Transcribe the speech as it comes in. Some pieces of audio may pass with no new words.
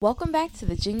Welcome back to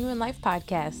the Genuine Life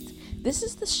Podcast. This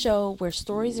is the show where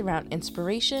stories around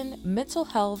inspiration, mental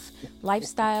health,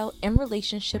 lifestyle, and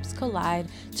relationships collide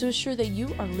to ensure that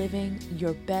you are living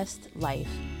your best life.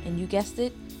 And you guessed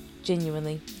it,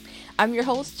 genuinely. I'm your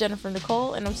host, Jennifer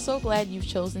Nicole, and I'm so glad you've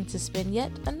chosen to spend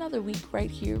yet another week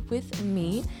right here with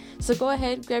me. So go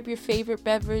ahead, grab your favorite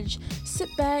beverage,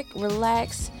 sit back,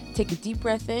 relax, take a deep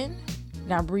breath in.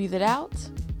 Now breathe it out.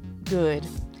 Good.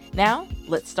 Now,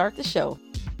 let's start the show.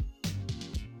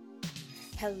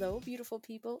 Hello, beautiful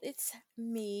people. It's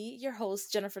me, your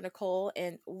host, Jennifer Nicole,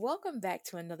 and welcome back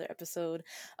to another episode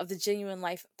of the Genuine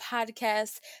Life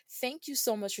Podcast. Thank you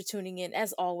so much for tuning in.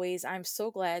 As always, I'm so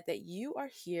glad that you are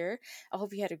here. I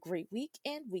hope you had a great week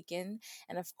and weekend.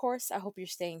 And of course, I hope you're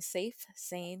staying safe,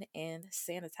 sane, and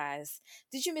sanitized.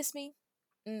 Did you miss me?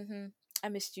 I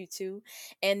missed you too.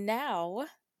 And now,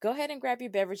 go ahead and grab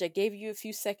your beverage. I gave you a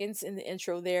few seconds in the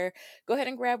intro there. Go ahead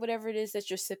and grab whatever it is that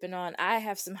you're sipping on. I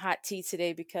have some hot tea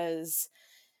today because,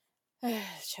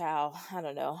 child, I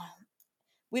don't know.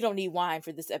 We don't need wine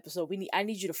for this episode. I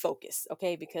need you to focus,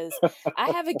 okay? Because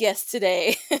I have a guest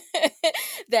today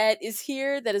that is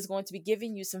here that is going to be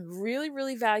giving you some really,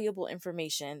 really valuable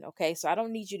information, okay? So I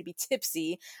don't need you to be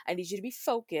tipsy. I need you to be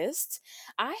focused.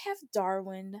 I have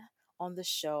Darwyn on the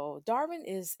show. Darwyn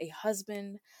is a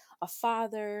husband, a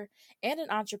father, and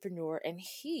an entrepreneur, and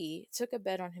he took a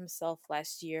bet on himself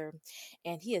last year,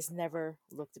 and he has never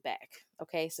looked back.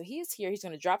 Okay, so he is here. He's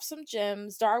going to drop some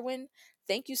gems. Darwyn,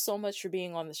 thank you so much for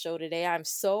being on the show today. I'm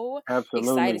so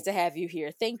Absolutely. excited to have you here.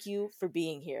 Thank you for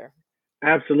being here.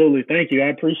 Absolutely. Thank you. I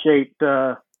appreciate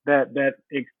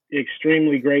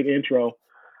extremely great intro.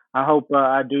 I hope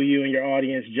I do you and your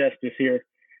audience justice here.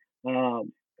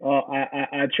 Um,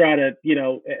 I try to,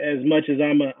 as much as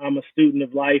I'm a student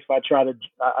of life, I try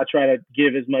to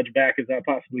give as much back as I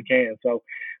possibly can. So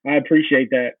I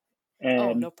appreciate that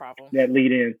Oh, um, no problem. that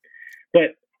lead in.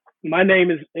 But my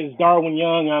name is Darwyn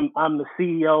Young. I'm the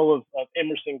CEO of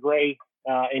Emerson Gray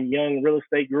and Young Real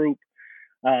Estate Group.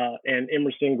 And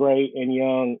Emerson Gray and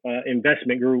Young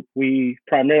Investment Group. We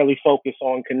primarily focus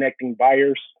on connecting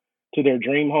buyers to their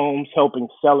dream homes, helping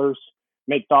sellers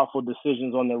make thoughtful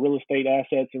decisions on their real estate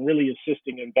assets, and really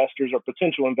assisting investors or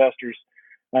potential investors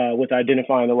with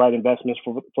identifying the right investments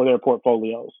for their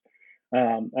portfolios.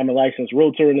 I'm a licensed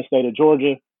realtor in the state of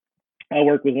Georgia. I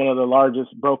work with one of the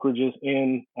largest brokerages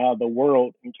in the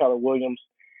world in Keller Williams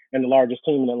and the largest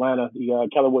team in Atlanta, the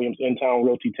Keller Williams In-Town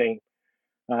Realty team.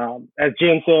 As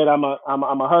Jen said, I'm a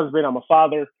husband, I'm a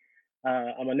father,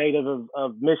 I'm a native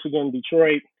of Michigan,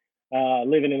 Detroit,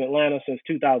 living in Atlanta since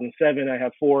 2007. I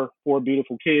have four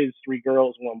beautiful kids, three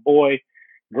girls, one boy,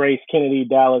 Grace, Kennedy,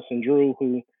 Dallas, and Drew,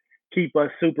 who keep us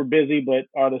super busy, but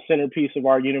are the centerpiece of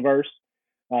our universe.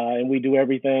 And we do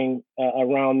everything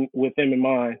around with them in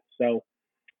mind. So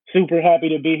super happy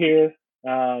to be here.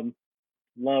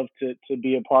 Love to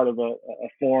be a part of a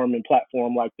forum and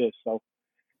platform like this. So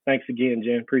thanks again,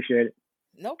 Jen. Appreciate it.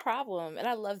 No problem. And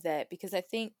I love that because I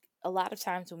think a lot of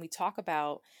times when we talk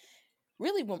about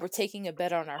really when we're taking a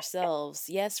bet on ourselves,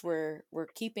 yes, we're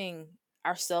keeping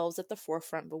ourselves at the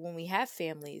forefront, but when we have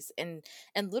families and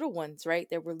little ones, right,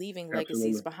 that we're leaving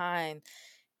legacies Absolutely. behind,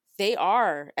 they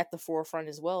are at the forefront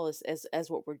as well as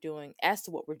what we're doing as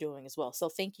to what we're doing as well. So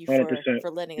thank you 100%. for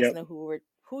letting us Yep. know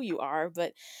who you are.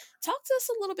 But talk to us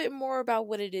a little bit more about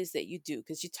what it is that you do,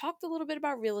 because you talked a little bit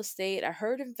about real estate. I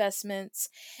heard investments,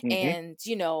 Hmm. and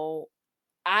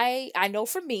I know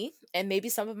for me, and maybe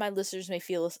some of my listeners may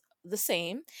feel the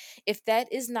same. If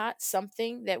that is not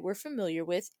something that we're familiar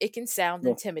with, it can sound No,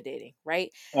 intimidating,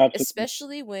 right? absolutely.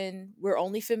 Especially when we're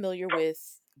only familiar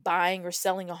with buying or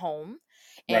selling a home.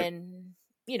 Right. And,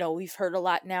 we've heard a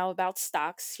lot now about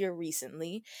stocks here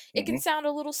recently. It can Hmm. sound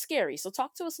a little scary. So,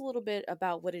 talk to us a little bit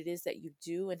about what it is that you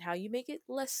do and how you make it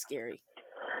less scary.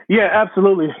 Yeah,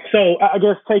 absolutely. So I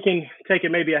guess taking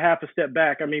maybe a half a step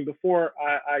back. I mean, before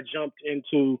I jumped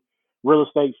into real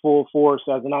estate full force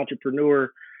as an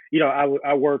entrepreneur,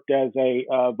 I worked as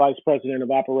a vice president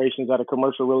of operations at a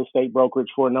commercial real estate brokerage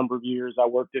for a number of years. I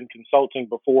worked in consulting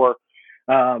before.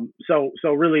 So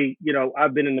really,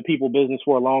 I've been in the people business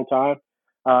for a long time.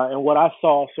 And what I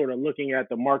saw sort of looking at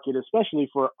the market, especially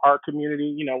for our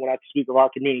community, when I speak of our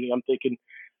community, I'm thinking,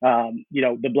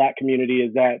 the Black community,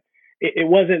 is that it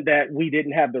wasn't that we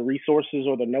didn't have the resources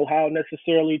or the know-how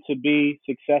necessarily to be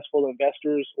successful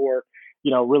investors or,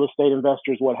 real estate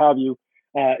investors, what have you.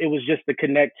 It was just the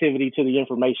connectivity to the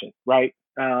information, right?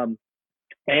 And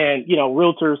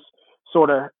realtors sort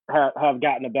of have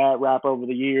gotten a bad rap over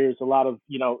the years. A lot of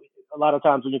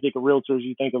times when you think of realtors,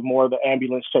 you think of more of the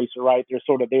ambulance chaser, right? They're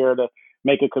sort of there to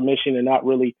make a commission and not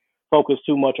really focus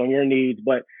too much on your needs.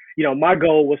 But my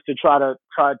goal was to try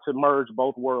to merge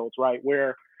both worlds, right?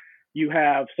 Where you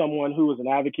have someone who is an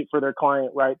advocate for their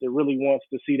client, right, that really wants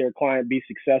to see their client be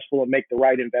successful and make the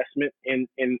right investment in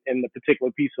the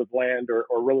particular piece of land or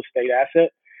real estate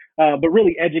asset, but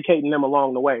really educating them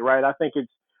along the way, right? I think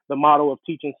it's the model of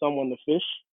teaching someone to fish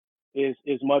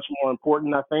is much more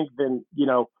important, I think, than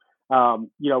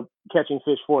catching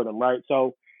fish for them, right?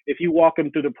 So if you walk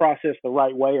them through the process the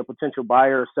right way, a potential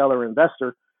buyer, seller,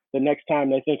 investor, the next time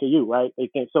they think of you, right? They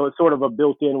think so. It's sort of a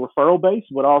built-in referral base,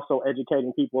 but also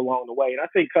educating people along the way. And I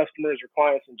think customers or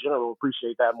clients in general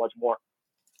appreciate that much more.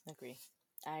 Agree.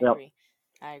 I Yep. agree.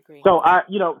 I agree. So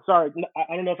sorry,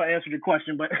 I don't know if I answered your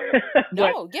question, but but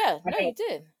No, yeah, I no, you help.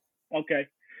 did. Okay.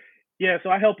 Yeah, so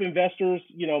I help investors,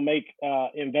 make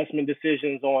investment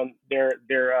decisions on their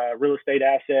real estate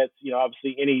assets.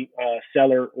 Obviously any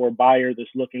seller or buyer that's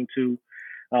looking to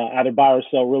either buy or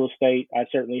sell real estate, I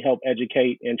certainly help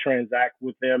educate and transact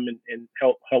with them and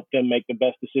help them make the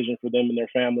best decision for them and their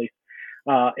families.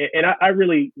 And I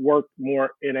really work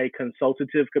more in a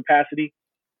consultative capacity.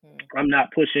 Mm. I'm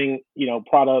not pushing,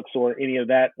 products or any of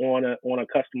that on a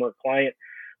customer or client.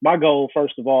 My goal,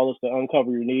 first of all, is to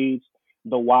uncover your needs,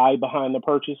 the why behind the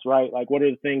purchase, right? Like, what are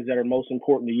the things that are most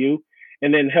important to you,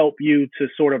 and then help you to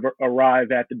sort of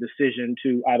arrive at the decision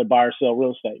to either buy or sell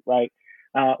real estate, right?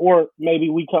 Or maybe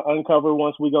we uncover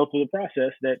once we go through the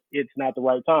process that it's not the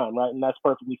right time, right? And that's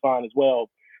perfectly fine as well.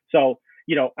 So,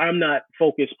 I'm not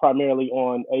focused primarily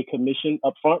on a commission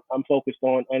upfront. I'm focused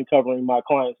on uncovering my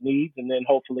client's needs, and then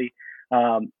hopefully,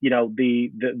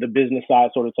 the business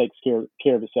side sort of takes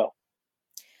care of itself.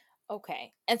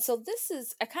 Okay. And so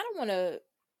I kind of want to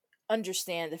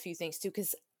understand a few things too,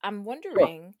 because I'm Sure.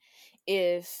 wondering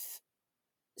if,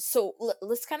 so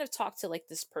let's kind of talk to like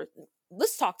this person.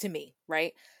 Let's talk to me,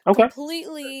 right? Okay.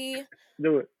 Completely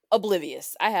Do it.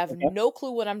 oblivious. I have Okay. no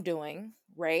clue what I'm doing,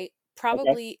 right? Okay.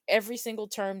 Probably every single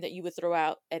term that you would throw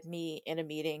out at me in a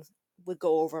meeting would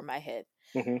go over my head.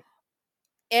 hmm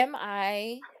Am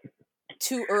I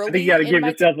too I think you got early to in give my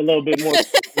yourself a little bit more.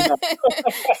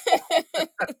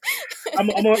 I'm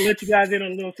gonna let you guys in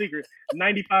on a little secret.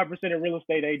 95% of real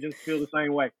estate agents feel the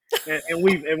same way, and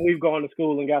we've gone to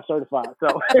school and got certified.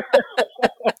 So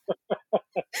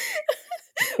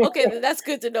Okay, then that's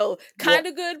good to know. yeah, Kind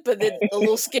of good, but then a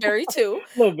little scary too.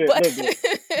 a little bit, a But little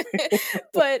bit.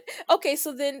 but okay,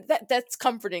 so then that's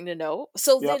comforting to know.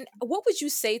 So Yep, then what would you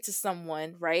say to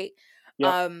someone, right?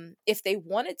 yep. If they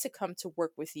wanted to come to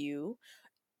work with you,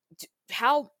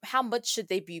 how much should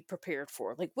they be prepared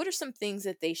for? Like what are some things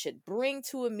that they should bring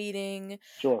to a meeting?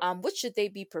 Sure. What should they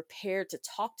be prepared to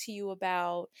talk to you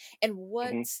about? And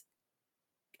hmm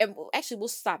actually we'll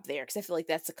stop there because I feel like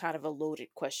that's a kind of a loaded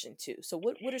question too. So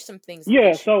what are some things that they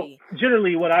Yeah. should So be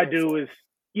generally, what I prepared do for? is,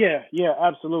 yeah, yeah,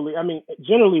 absolutely. I mean,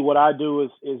 generally, what I do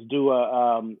is do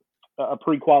a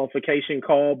pre-qualification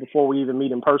call before we even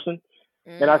meet in person,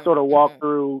 and I sort Mm, of walk mhm.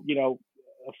 through,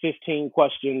 a 15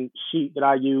 question sheet that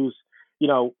I use, you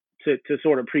know, to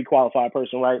sort of pre-qualify a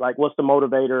person, right? Like, what's the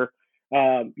motivator?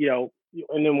 And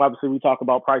then obviously we talk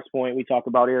about price point, we talk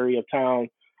about area of town,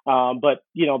 but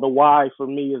the why for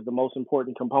me is the most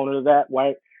important component of that,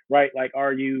 right? Right? Like,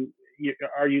 are you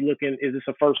looking? Is this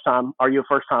a first time? Are you a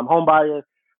first time home buyer?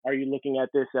 Are you looking at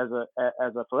this as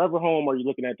a forever home? Are you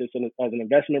looking at this as an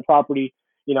investment property?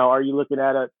 Are you looking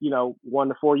at a 1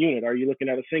 to 4 unit? Are you looking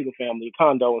at a single family, a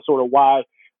condo, and sort of why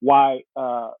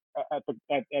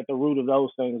at the root of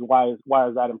those things, why is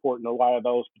that important, or why are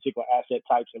those particular asset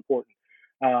types important?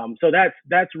 So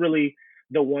that's really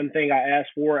the one thing I ask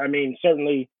for. I mean,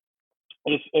 certainly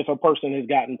if a person has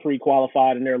gotten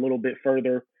pre-qualified and they're a little bit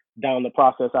further down the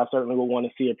process, I certainly would want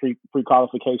to see a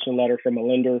pre-qualification letter from a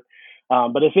lender.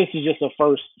 But if this is just a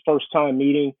first time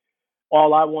meeting,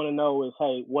 all I want to know is,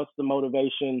 hey, what's the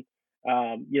motivation?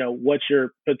 What's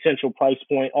your potential price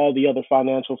point? All the other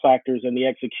financial factors and the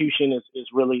execution is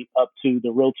really up to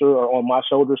the realtor or on my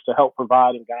shoulders to help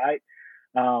provide and guide.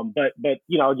 But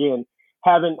again,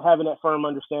 having that firm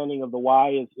understanding of the why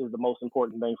is the most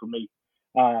important thing for me.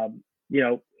 Um, you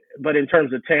know, but in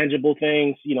terms of tangible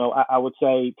things, I would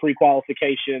say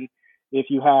pre-qualification. If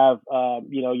you have,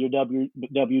 your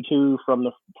W-2 from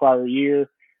the prior year,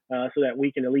 so that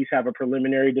we can at least have a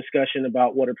preliminary discussion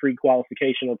about what a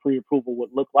pre-qualification or pre-approval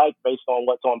would look like based on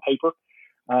what's on paper,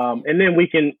 Okay. and then we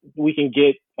can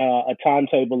get a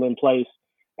timetable in place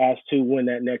as to when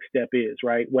that next step is,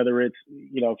 right? Whether it's,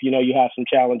 if you have some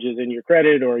challenges in your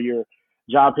credit or your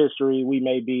job history, we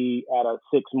may be at a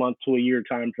 6 month to a year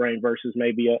time frame versus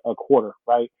maybe a quarter,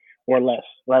 right? Or less,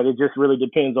 right? It just really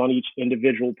depends on each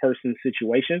individual person's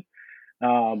situation.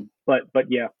 But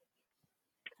yeah,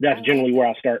 I that's like generally where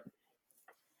that. I start.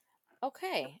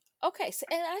 Okay. Okay, so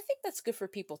and I think that's good for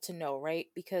people to know, right?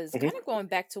 Because kind Hmm. of going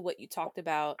back to what you talked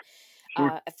about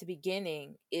Sure. at the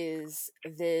beginning is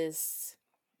this,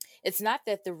 it's not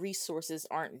that the resources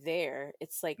aren't there.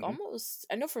 It's like Hmm. almost,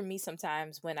 I know for me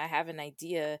sometimes when I have an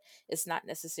idea, it's not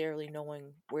necessarily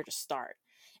knowing where to start.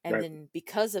 And Right. then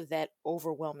because of that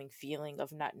overwhelming feeling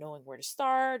of not knowing where to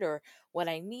start or what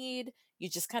I need, you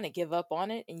just kind of give up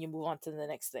on it and you move on to the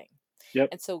next thing. Yep.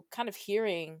 And so kind of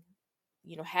hearing,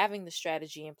 having the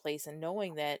strategy in place and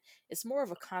knowing that it's more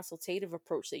of a consultative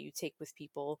approach that you take with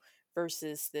people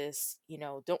versus this,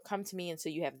 don't come to me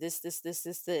until you have this,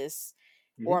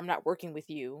 or Hmm. I'm not working with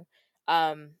you.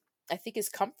 Um, I think it's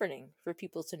comforting for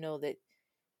people to know that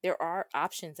there are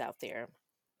options out there.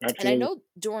 And I Absolutely. know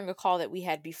during a call that we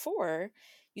had before,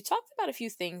 you talked about a few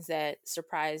things that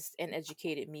surprised and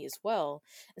educated me as well.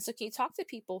 And so, can you talk to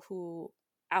people who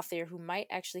out there who might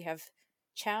actually have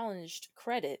challenged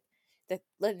credit, that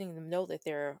letting them know that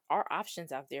there are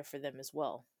options out there for them as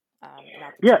well, and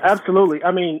Yeah, opportunities to work with absolutely. you?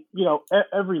 I mean,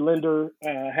 every lender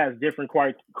has different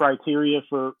criteria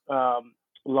for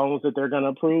loans that they're going to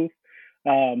approve.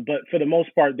 But for the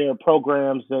most part, there are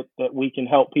programs that we can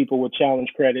help people with challenge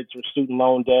credits or student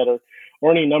loan debt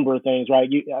or any number of things, right?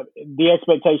 The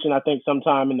expectation, I think,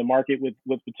 sometime in the market with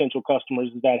potential customers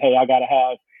is that, hey, I got to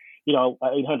have, an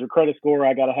 800 credit score.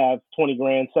 I got to have 20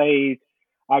 grand saved.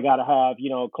 I got to have,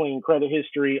 clean credit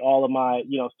history. All of my,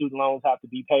 student loans have to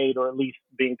be paid or at least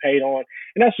being paid on.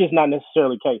 And that's just not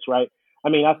necessarily the case, right? I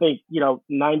mean, I Mm-hmm. think,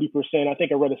 90%, I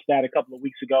think I read a stat a couple of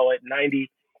weeks ago at 92%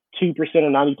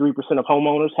 or 93% of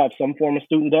homeowners have some form of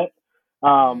student debt,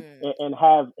 Mm,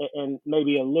 and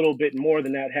maybe a little bit more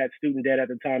than that had student debt at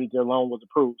the time their loan was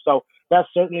approved. So that's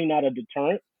certainly not a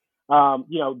deterrent.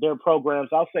 There are programs.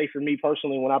 I'll say for me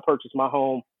personally, when I purchased my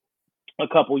home a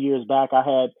couple years back, I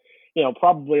had,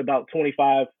 probably about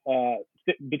 25,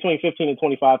 between 15 and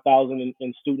 25,000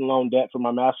 in student loan debt for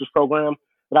my master's program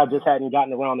that I just mm, hadn't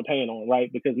gotten around to paying on,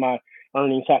 right? Because my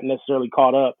earnings hadn't necessarily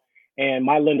caught up. And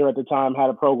my lender at the time had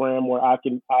a program where I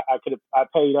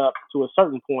paid up to a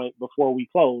certain point before we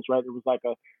closed, right? It was like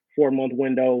a 4 month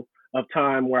window of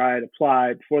time where I had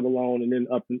applied for the loan, and then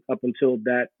up until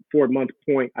that 4 month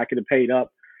point, I could have paid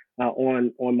up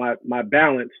on my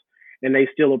balance, and they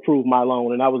still approved my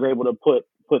loan, and I was able to put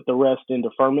the rest in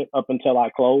deferment up until I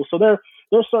closed. So there's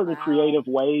certain wow. creative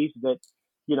ways that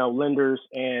lenders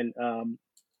and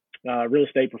real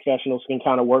estate professionals can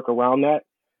kind of work around that.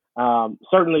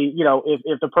 Certainly,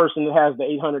 if the person has the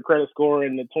 800 credit score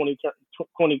and the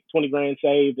 20 grand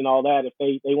saved and all that, if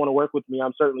they want to work with me,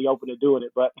 I'm certainly open to doing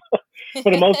it. But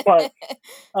for the most part,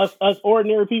 us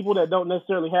ordinary people that don't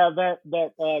necessarily have that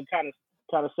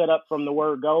kind of set up from the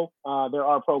word go, there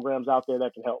are programs out there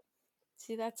that can help.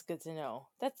 See, that's good to know.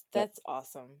 That's Yep. that's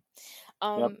awesome.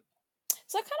 Yep. Um,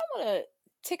 so I kind of want to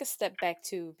take a step back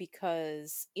too,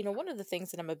 because one of the things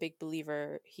that I'm a big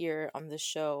believer here on this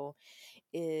show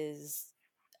is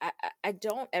I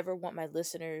don't ever want my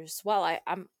listeners. While I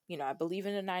believe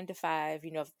in a 9 to 5.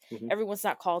 If Hmm. everyone's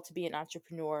not called to be an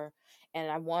entrepreneur, and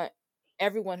I want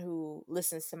everyone who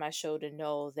listens to my show to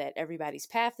know that everybody's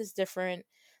path is different.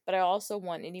 But I also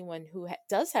want anyone who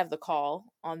does have the call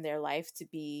on their life to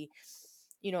be,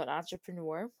 an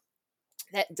entrepreneur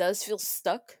that does feel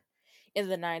stuck in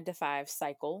the 9 to 5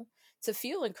 cycle, to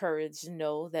feel encouraged to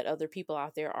know that other people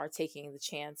out there are taking the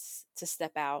chance to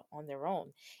step out on their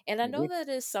own. And I know Hmm. that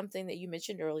is something that you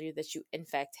mentioned earlier that you, in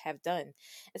fact, have done.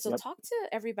 And so, Yep. talk to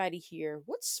everybody here.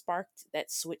 What sparked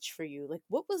that switch for you? Like,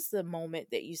 what was the moment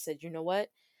that you said, you know what?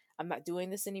 I'm not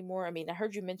doing this anymore. I mean, I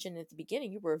heard you mention at the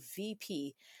beginning you were a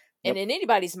VP. And Yep. in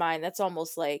anybody's mind, that's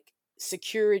almost like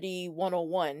security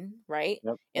 101, right?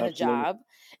 Yep. In a Absolutely. job.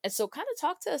 And so kind of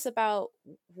talk to us about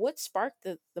what sparked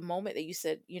the moment that you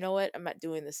said, you know what, I'm not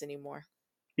doing this anymore.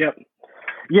 Yep.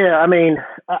 Yeah, I mean,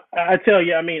 I tell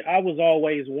you, I mean, I was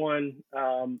always one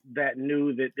that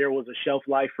knew that there was a shelf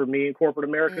life for me in corporate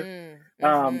America, Mm,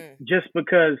 mm-hmm. just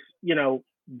because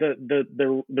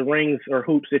the rings or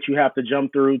hoops that you have to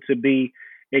jump through to be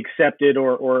accepted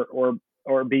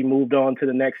or be moved on to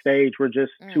the next stage were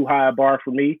just too Mm, high a bar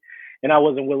for me, and I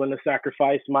wasn't willing to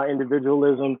sacrifice my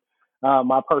individualism,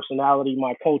 my personality,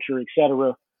 my culture,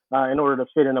 etc., in order to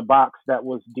fit in a box that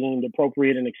was deemed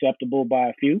appropriate and acceptable by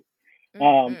a few.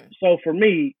 mm-hmm. So for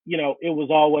me, it was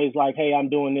always like, hey, I'm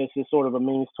doing this as sort of a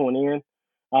means to an end.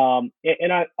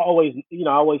 And I always, I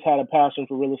always had a passion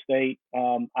for real estate.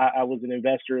 I was an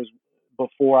investor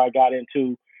before I got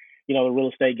into, the real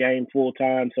estate game full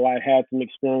time. So I had some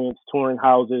experience touring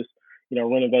houses,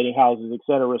 renovating houses, et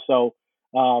cetera. So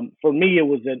for me, it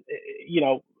was you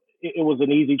know, it was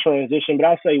an easy transition. But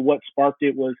I'll say what sparked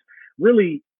it was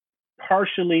really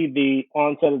partially the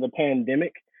onset of the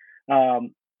pandemic,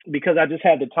 um, because I just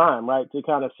had the time, right, to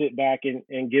kind of sit back and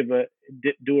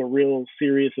do a real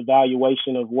serious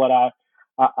evaluation of what I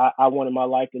wanted my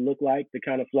life to look like, the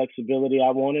kind of flexibility I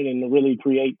wanted, and to really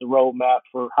create the roadmap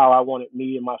for how I wanted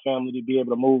me and my family to be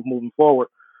able to moving forward.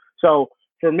 So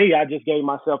for me, I just gave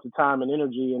myself the time and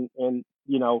energy, and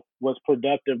was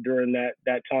productive during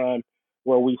that time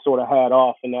where we sort of had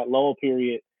off in that lull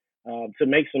period, to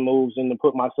make some moves and to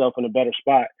put myself in a better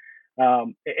spot.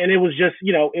 And it was just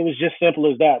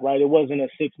simple as that, right? It wasn't a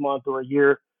 6 month or a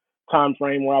year time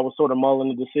frame where I was sort of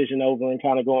mulling the decision over and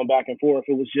kind of going back and forth.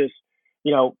 It was just,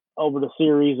 over the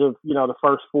series of, the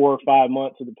first 4 or 5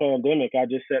 months of the pandemic, I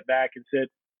just sat back and said,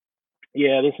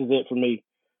 yeah, this is it for me,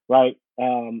 right?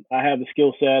 I have the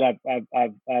skill set.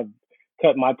 I've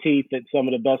cut my teeth at some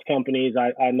of the best companies.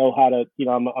 I know how to,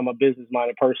 I'm a business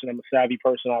minded person. I'm a savvy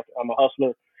person. I'm a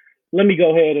hustler. Let me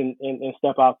go ahead and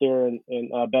step out there and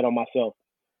bet on myself.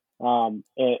 Oh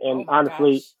And my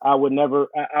honestly, gosh. I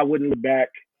wouldn't look back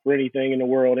for anything in the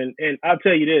world. And I'll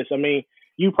tell you this. I mean,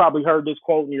 you probably heard this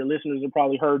quote, and your listeners have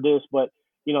probably heard this, but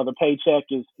the paycheck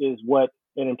is what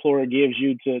an employer gives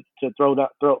you to throw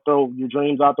your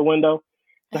dreams out the window.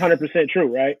 It's 100%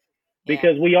 true, right? Yeah.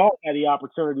 Because we all had the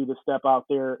opportunity to step out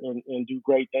there and do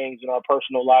great things in our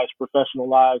personal lives, professional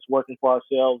lives, working for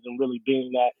ourselves, and really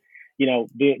being that,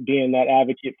 being that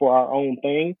advocate for our own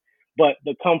thing. But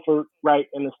the comfort, right,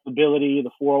 and the stability,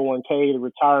 the 401k, the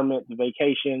retirement, the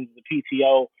vacations, the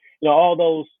PTO, all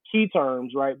those key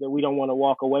terms, right, that we don't want to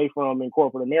walk away from in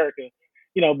corporate America,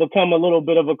 become a little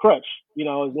bit of a crutch,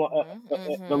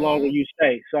 Mhm. the longer Mhm. you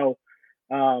stay. So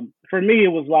for me,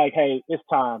 it was like, hey, it's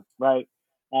time, right?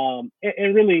 And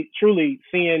really, truly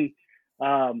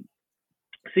um,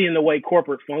 seeing the way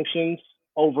corporate functions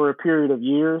over a period of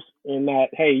years, in that,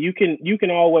 hey, you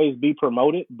can always be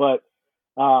promoted, but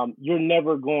you're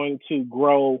never going to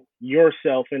grow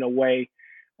yourself in a way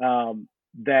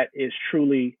that is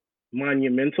truly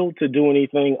monumental to do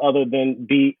anything other than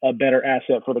be a better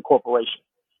asset for the corporation,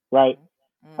 right?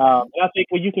 Mhm. Mhm. And I think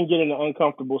when you can get in an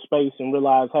uncomfortable space and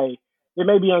realize, hey, it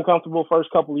may be uncomfortable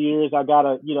first couple of years. I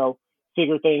gotta,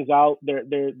 figure things out. There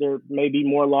may be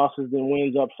more losses than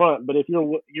wins up front, but if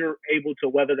you're able to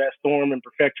weather that storm and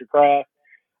perfect your craft,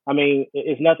 I mean,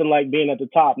 it's nothing like being at the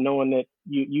top, knowing that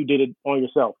you did it on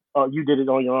yourself, or you did it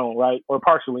on your own, right, or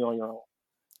partially on your own.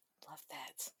 Love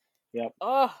that. Yep.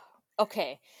 Oh,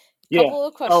 okay. Yeah. Couple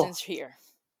of Oh, questions here.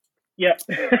 yeah.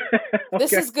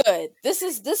 This Okay. is good. This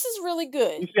is really You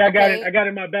good. see, I got it. Okay. I got it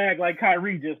in my bag like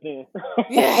Kyrie just did.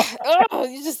 Yeah. Oh,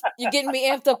 you're getting me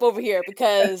amped up over here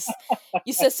because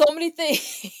you said so many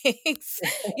things.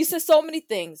 You said so many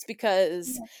things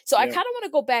because so I Yeah. kind of want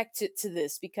to go back to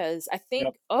this because I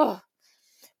Yep. think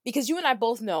because you and I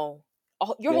both know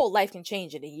your Yep. whole life can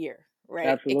change in a year, right?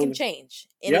 It can Absolutely. change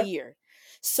in a Yep. year.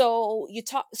 So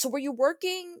were you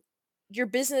working your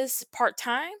business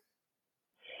part-time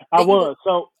I that you would was.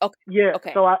 So okay. yeah.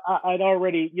 Okay. So I'd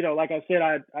already, like I said,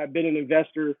 I've been an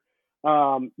investor.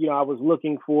 I was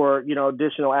looking for,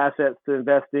 additional assets to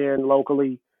invest in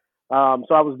locally. So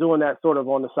I was doing that sort of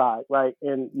on the side, right,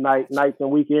 and Gotcha. nights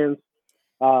and weekends.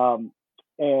 Um,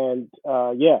 and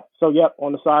yeah, so yep,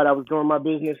 on the side I was doing my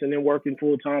business and then working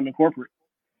full time in corporate.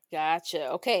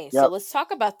 Gotcha. Okay, so Yep. let's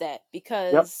talk about that Yep.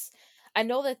 because I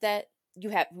know that you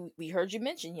have we heard you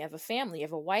mention you have a family, you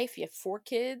have a wife, you have 4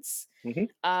 kids. Hmm.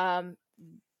 Um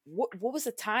what was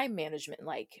the time management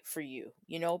like for you?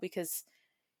 Because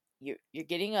you're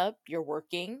getting up, you're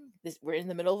working. We're in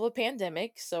the middle of a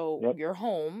pandemic, so Yep. you're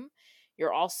home.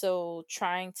 You're also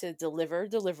trying to deliver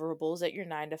deliverables at your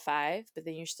 9 to 5, but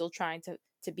then you're still trying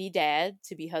to be dad,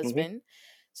 to be Hmm. husband.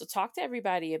 So talk to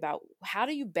everybody about how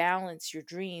do you balance your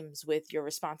dreams with your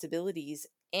responsibilities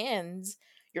and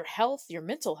your health, your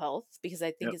mental health, because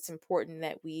I think Yep. it's important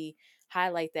that we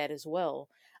highlight that as well.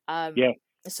 Yeah.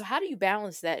 So how do you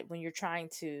balance that when you're trying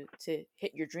to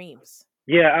hit your dreams?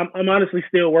 Yeah, I'm honestly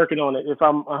still working on it. If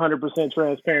I'm 100%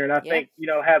 transparent, I Yep. think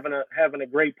having a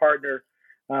great partner,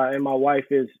 and my wife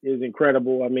is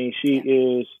incredible. I mean, she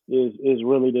Yeah. is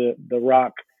really the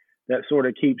rock that sort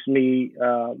of keeps me,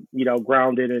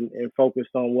 grounded and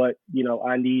focused on what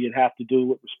I need and have to do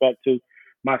with respect to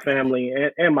my Love it. family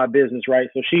and my business, right?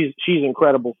 So she's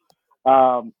incredible.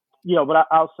 Um, but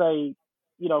I'll say,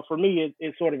 for me,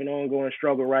 it's sort of an ongoing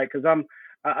struggle, right? Because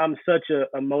I'm such a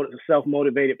self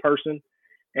motivated person,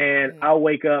 and Mm, I'll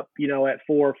wake up, at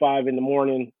 4 or 5 in the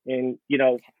morning, and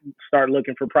okay. start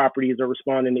looking for properties or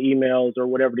responding to emails or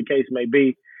whatever the case may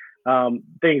be,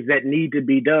 things that need to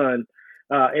be done.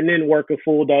 and then work a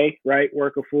full day, right?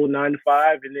 Work a full 9 to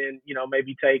 5, and then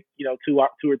maybe take 2 or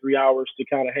 3 hours to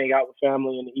kind of hang out with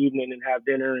family in the evening and have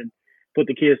dinner and put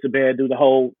the kids to bed, do the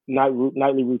whole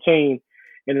nightly routine,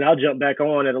 and then I'll jump back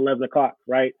on at 11 o'clock,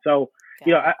 right? So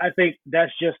Got it. I think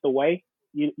that's just the way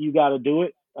you got to do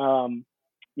it.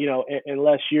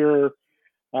 Unless you're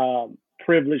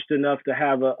privileged enough to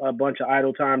have a bunch of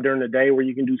idle time during the day where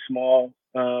you can do small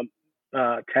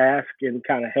tasks and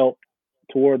kind of help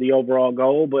toward the overall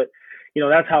goal. But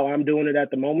that's how I'm doing it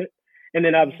at the moment. And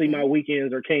then obviously Mm-hmm. my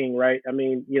weekends are king, right? I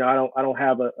mean, I don't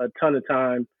have a ton of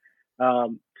time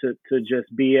to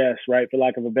just BS, right, for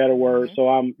lack of a better word. Mm-hmm. So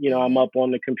I'm Mm-hmm. up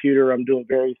on the computer. I'm doing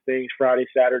various things Friday,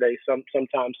 Saturday,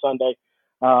 sometimes Sunday.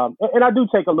 And I do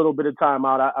take a little bit of time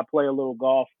out. I play a little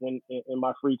golf in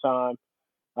my free time.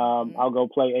 Mm-hmm. I'll go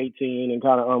play 18 and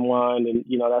kind of unwind, and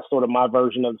that's sort of my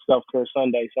version of the self care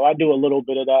Sunday. So I do a little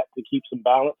bit of that to keep some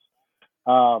balance.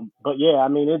 But yeah, I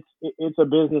mean, it's a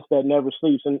business that never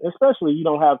sleeps, and especially you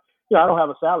don't have, I don't have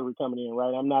a salary coming in,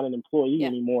 right? I'm not an employee Yeah.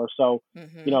 anymore, so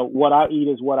Mm-hmm. what I eat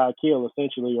is what I kill,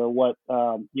 essentially, or what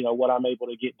I'm able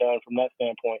to get done from that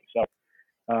standpoint. So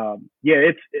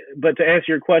yeah, but to answer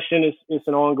your question, it's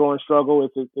an ongoing struggle.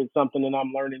 It's something that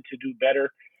I'm learning to do better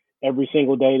every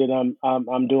single day that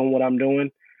I'm doing what I'm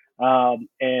doing.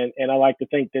 And I like to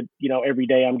think that every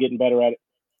day I'm getting better at it.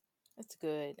 That's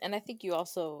good. And I think you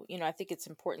also, I think it's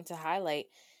important to highlight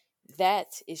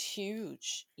that is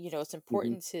huge. It's Hmm.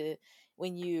 important to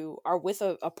when you are with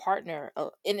a partner,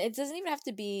 and it doesn't even have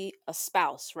to be a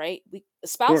spouse, right? A Sure.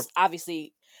 spouse,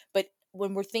 obviously, but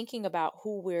when we're thinking about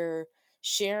who we're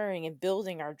sharing and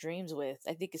building our dreams with,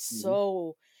 I think it's Hmm.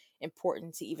 so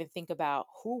important to even think about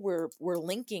who we're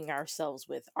linking ourselves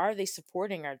with. Are they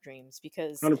supporting our dreams?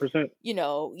 Because 100%.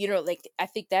 like I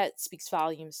think that speaks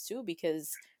volumes too,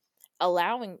 because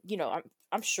allowing,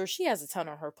 I'm sure she has a ton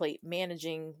on her plate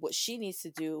managing what she needs to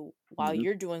do while Hmm.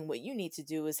 you're doing what you need to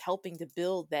do, is helping to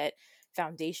build that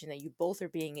foundation that you both are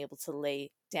being able to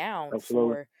lay down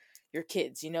Absolutely. for your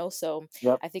kids, so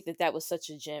Yep. I think that that was such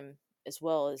a gem as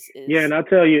well as Yeah, is and I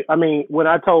tell you, I mean, when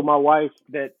I told my wife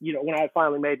that, when I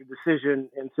finally made the decision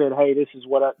and said, "Hey, this is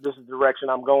the direction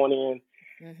I'm going in,"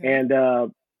 mm-hmm. and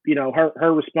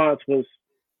her response was,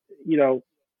 you know,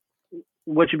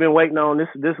 "What you've been waiting on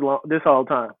this whole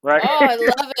time, right?" Oh, I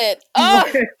love it. she's Oh,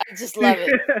 like, I just she, love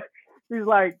it. she's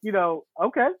like,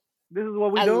 okay, this is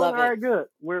what we're I doing. love All it. right, good.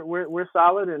 We're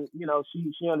solid, and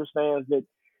she understands that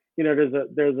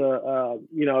there's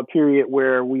a period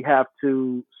where we have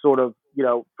to sort of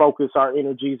focus our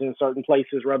energies in certain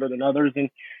places rather than others, and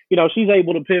she's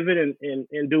able to pivot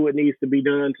and do what needs to be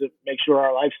done to make sure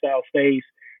our lifestyle stays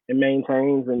and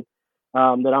maintains, and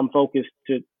that I'm focused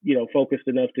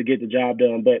enough to get the job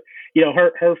done. But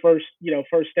her first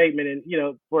statement,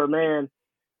 and for a man,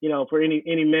 for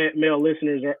any male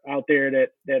listeners out there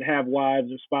that have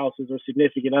wives or spouses or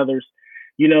significant others,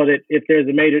 that if there's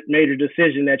a major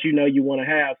decision that you want to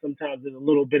have, sometimes there's a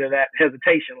little bit of that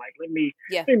hesitation. Like,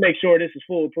 Yeah. let me make sure this is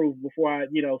foolproof before I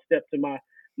step to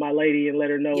my lady and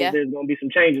let her know Yeah. there's going to be some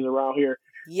changes around here.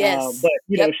 But Yes.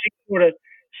 Yep. she sort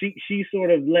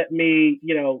of let me,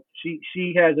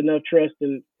 she has enough trust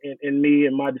in me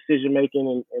and my decision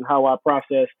making and how I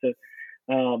process to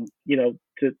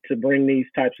to bring these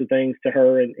types of things to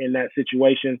her in that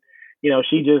situation.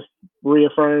 She just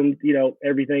reaffirmed,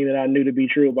 everything that I knew to be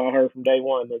true about her from day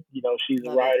one. That she's a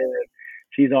Love it. writer and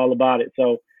she's all about it.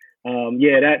 So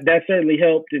yeah, that certainly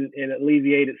helped and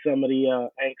alleviated some of the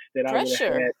angst that I would have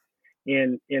Pressure. had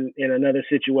in another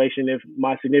situation if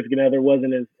my significant other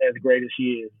wasn't as great as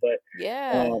she is. But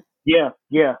Yeah. yeah.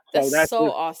 So That's that's so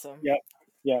just awesome. yep,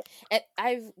 yep. And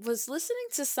I was listening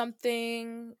to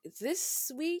something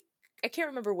this week. I can't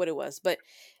remember what it was, but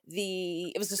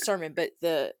it was a sermon, but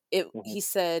Hmm. he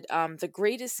said, the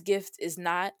greatest gift is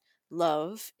not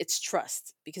love, it's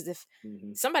trust. Because if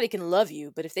Hmm. somebody can love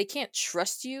you, but if they can't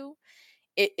trust you,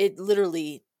 it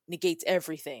literally negates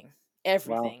everything. Wow,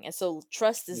 Everything. And so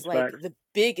trust is that's like facts. the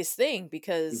biggest thing, Hmm.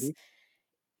 because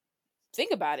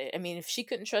think about it. I mean, if she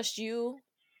couldn't trust you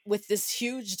with this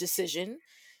huge decision,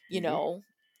 you Hmm. know,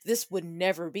 this would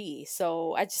never be.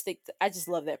 So I just think I just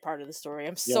love that part of the story.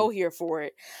 I'm Yep, so here for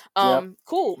it. yep,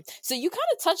 Cool. So you kind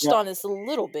of touched yep. on this a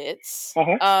little bit.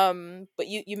 Uh-huh. But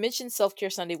you mentioned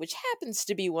self-care Sunday, which happens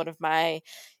to be one of my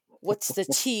what's the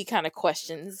tea kind of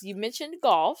questions. You mentioned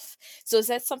golf. So is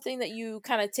that something that you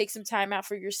kind of take some time out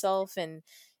for yourself and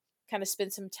kind of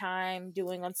spend some time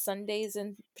doing on Sundays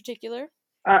in particular?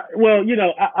 Well,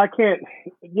 I can't,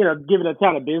 given the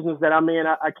kind of business that I'm in,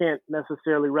 I can't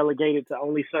necessarily relegate it to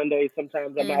only Sundays.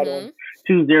 Sometimes I'm out on Mhm.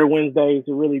 Tuesday or Wednesdays.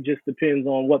 It really just depends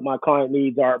on what my client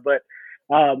needs are. But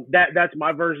That's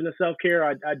my version of self care.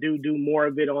 I do more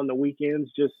of it on the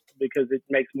weekends just because it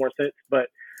makes more sense. But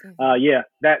Hmm. yeah,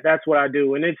 that's what I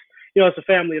do, and it's a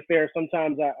family affair.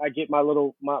 Sometimes I get my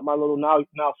little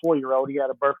now 4 year old. He had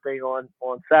a birthday on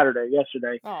Saturday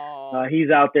yesterday. Oh. He's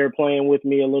out there playing with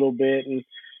me a little bit, and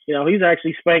he's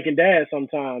actually spanking dad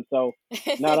sometimes. So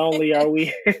not only are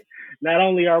we not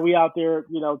only are we out there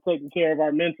taking care of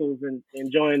our mentals and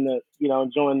enjoying the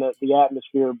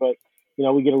atmosphere, but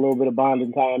we get a little bit of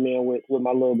bonding time in with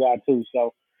my little guy too.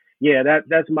 So yeah,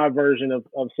 that's my version of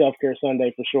self care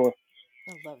Sunday for sure.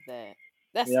 I love that.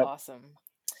 That's Yep. awesome.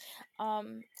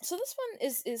 So this one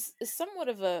is somewhat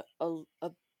of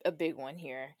a big one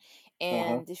here, Uh huh.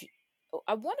 and if you,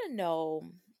 I want to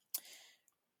know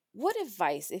what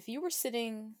advice, if you were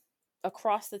sitting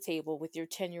across the table with your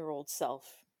 10-year-old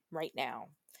self right now,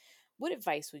 what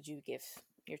advice would you give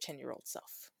your 10-year-old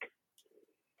self?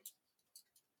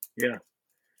 Yeah,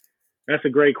 that's a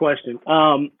great question.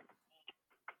 I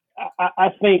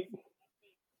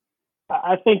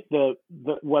think the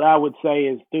what I would say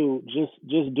is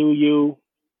just do you.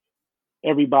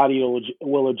 Everybody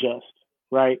will adjust,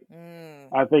 right? Mm,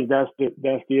 I think that's the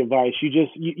advice.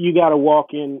 You got to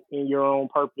walk in your own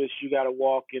purpose. You got to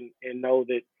walk and know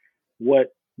that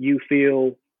what you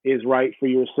feel is right for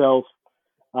yourself.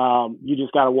 You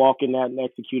just got to walk in that and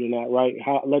execute in that, right?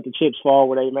 Let the chips fall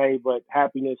where they may, but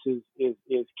happiness is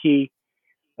key.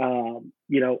 In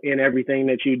everything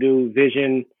that you do,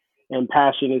 vision and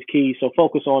passion is key. So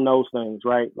focus on those things,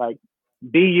 right? Like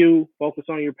be you, focus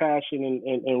on your passion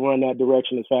and run that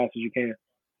direction as fast as you can.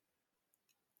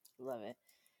 love it.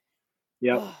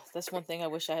 Yep. Oh, that's one thing I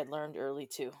wish I had learned early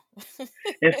too.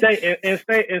 And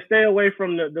stay away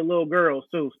from the little girls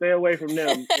too. Stay away from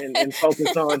them and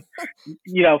focus on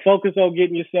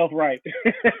getting yourself right.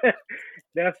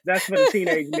 That's for the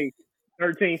teenage me.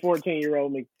 13,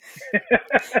 14-year-old me.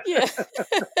 Yeah.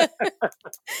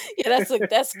 Yeah,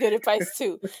 that's good advice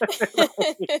too.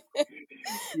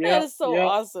 That Yep, is so yep,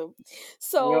 awesome. yep.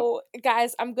 So,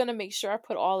 guys, I'm gonna make sure I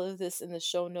put all of this in the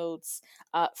show notes,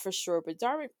 for sure. But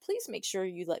Darwin, please make sure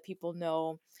you let people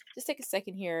know. Just take a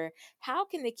second here. How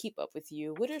can they keep up with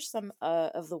you? What are some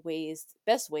of the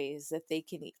best ways that they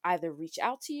can either reach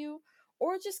out to you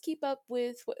or just keep up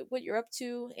with what you're up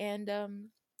to and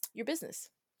your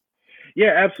business?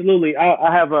 Yeah, absolutely.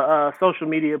 I have a social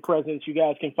media presence. You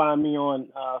guys can find me on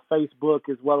Facebook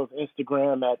as well as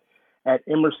Instagram at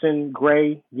Emerson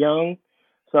Gray Young.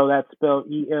 So that's spelled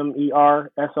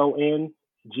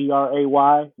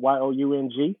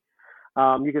EmersonGrayYoung.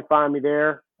 You can find me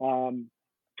there.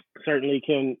 Certainly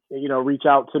can reach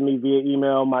out to me via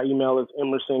email. My email is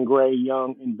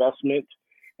emersongrayyounginvestment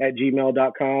at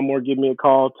gmail.com, or give me a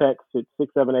call, text at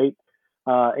 678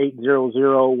 800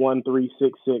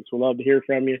 We'd love to hear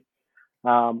from you.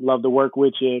 Love to work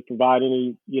with you, provide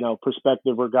any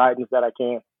perspective or guidance that I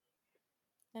can.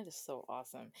 That is so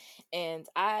awesome. And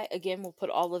I, again, will put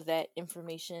all of that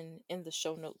information in the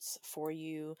show notes for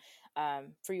you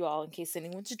all, in case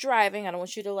anyone's driving. I don't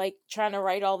want you to like trying to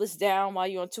write all this down while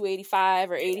you're on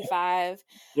 285 or 85.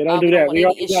 Yeah, don't do We don't that. want We any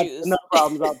already got issues. enough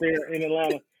problems out there in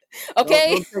Atlanta. Don't Okay?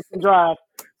 don't take and drive.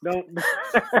 Don't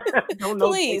don't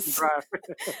no take and Please. drive.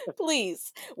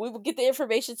 Please, we will get the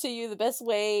information to you the best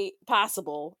way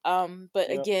possible. But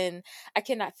Yep. again, I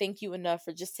cannot thank you enough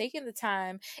for just taking the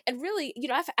time and really,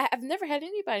 I've never had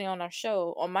anybody on my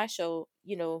show,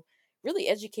 really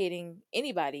educating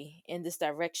anybody in this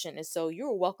direction. And so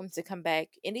you're welcome to come back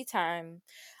anytime,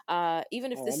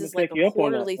 even if Oh, this I'm gonna is like take a you up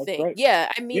on that. quarterly That's thing. great.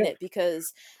 Yeah, I mean Yeah. it,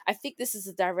 because I think this is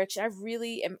a direction I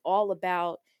really am all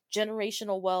about.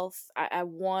 Generational wealth. I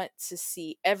want to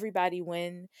see everybody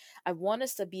win. I want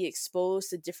us to be exposed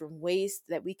to different ways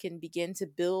that we can begin to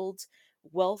build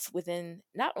wealth within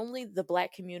not only the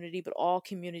Black community but all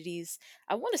communities.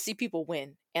 I want to see people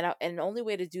win, and the only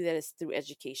way to do that is through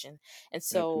education. And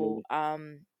so,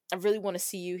 Absolutely. I really want to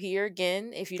see you here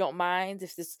again, if you don't mind.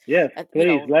 If this, Yes,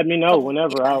 please let me know couple,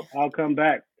 whenever. yeah, I'll come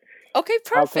back. okay,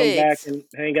 I'll come back perfect, and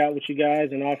hang out with you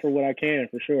guys and offer what I can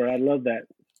for sure. I'd love that.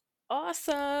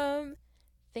 awesome.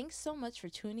 Thanks so much for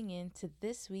tuning in to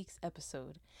this week's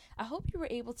episode. I hope you were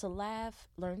able to laugh,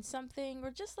 learn something, or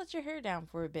just let your hair down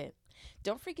for a bit.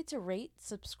 Don't forget to rate,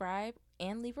 subscribe,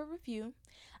 and leave a review.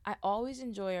 I always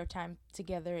enjoy our time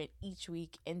together each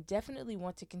week and definitely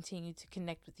want to continue to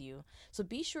connect with you. So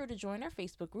be sure to join our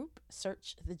Facebook group,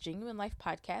 search the Genuine Life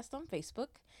Podcast on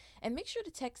Facebook, and make sure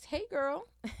to text Hey Girl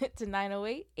to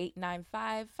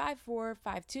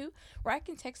 908-895-5452, where I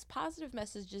can text positive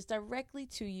messages directly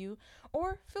to you,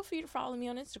 or feel free to follow me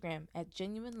on Instagram at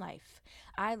Genuine Life.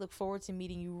 I look forward to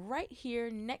meeting you right here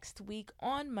next week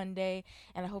on Monday,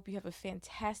 and I hope you have have a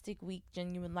fantastic week,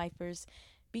 Genuine Lifers.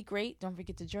 Be great. Don't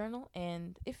forget to journal.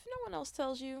 And if no one else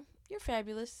tells you, you're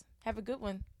fabulous. Have a good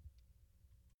one.